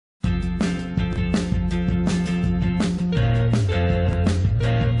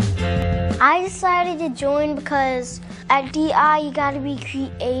I decided to join because at DI you gotta be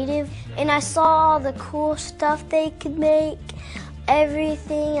creative, and I saw all the cool stuff they could make,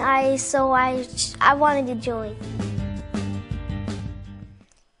 everything. So I wanted to join.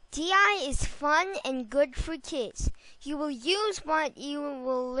 DI is fun and good for kids. You will use what you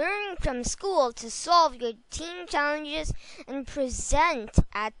will learn from school to solve your team challenges and present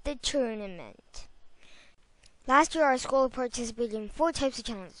at the tournament. Last year, our school participated in 4 types of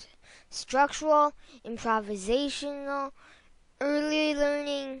challenges: structural, improvisational, early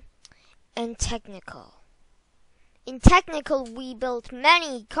learning, and technical. In technical, we built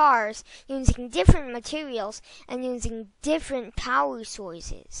many cars using different materials and using different power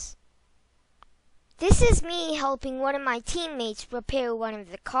sources. This is me helping one of my teammates repair one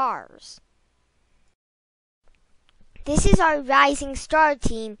of the cars. This is our Rising Star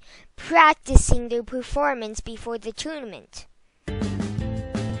team practicing their performance before the tournament.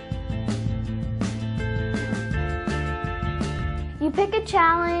 You pick a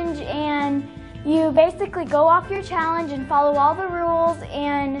challenge and you basically go off your challenge and follow all the rules,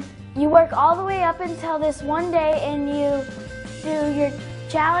 and you work all the way up until this one day and you do your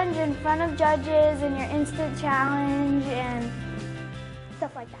challenge in front of judges and your instant challenge and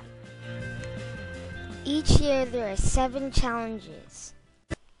stuff like that. Each year there are 7 challenges: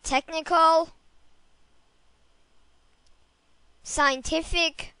 technical,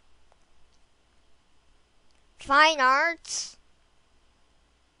 scientific, fine arts,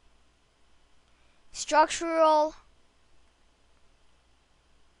 structural,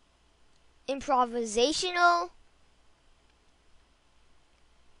 improvisational,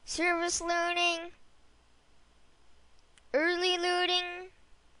 service learning, early learning,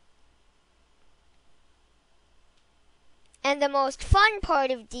 and the most fun part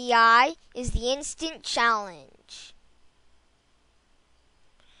of DI is the instant challenge.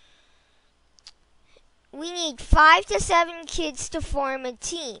 We need 5 to 7 kids to form a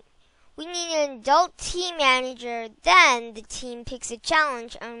team. We need an adult team manager, then the team picks a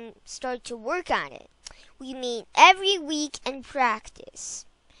challenge and start to work on it. We meet every week and practice.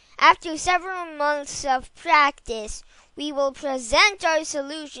 After several months of practice, we will present our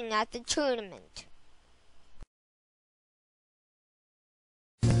solution at the tournament.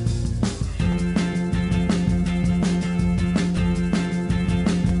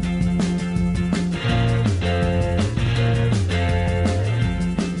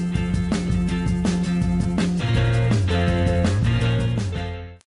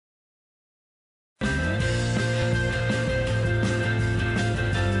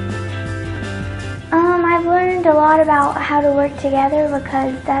 I've learned a lot about how to work together,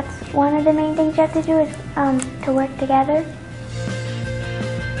 because that's one of the main things you have to do is to work together.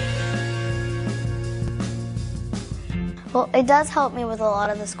 Well, it does help me with a lot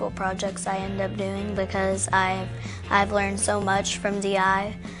of the school projects I end up doing, because I've learned so much from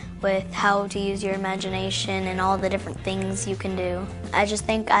DI with how to use your imagination and all the different things you can do. I just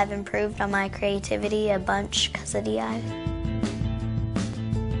think I've improved on my creativity a bunch because of DI.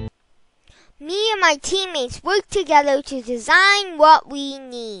 Me and my teammates work together to design what we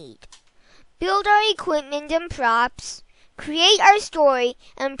need, build our equipment and props, create our story,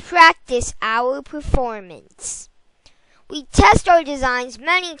 and practice our performance. We test our designs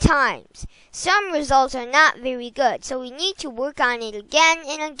many times. Some results are not very good, so we need to work on it again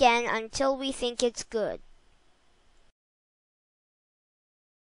and again until we think it's good.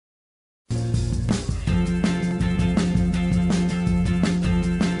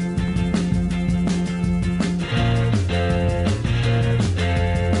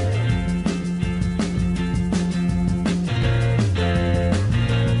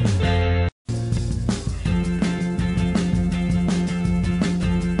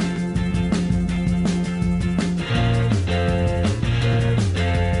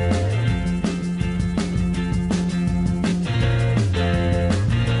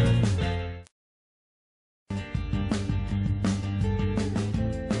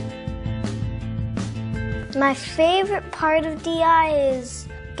 My favorite part of DI is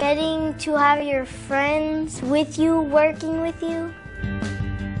getting to have your friends with you, working with you.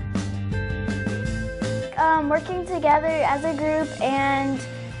 Working together as a group and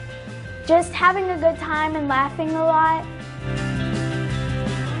just having a good time and laughing a lot.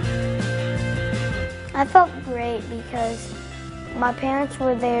 I felt great because my parents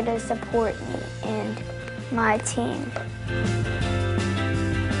were there to support me and my team.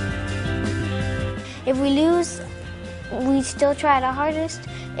 If we lose, we still try our hardest.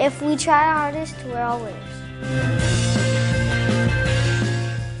 If we try our hardest, we're all winners.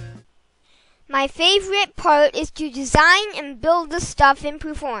 My My favorite part is to design and build the stuff and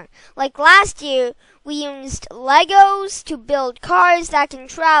perform. Like last year, we used Legos to build cars that can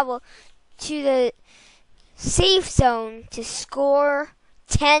travel to the safe zone to score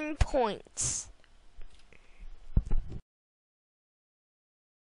 10 points.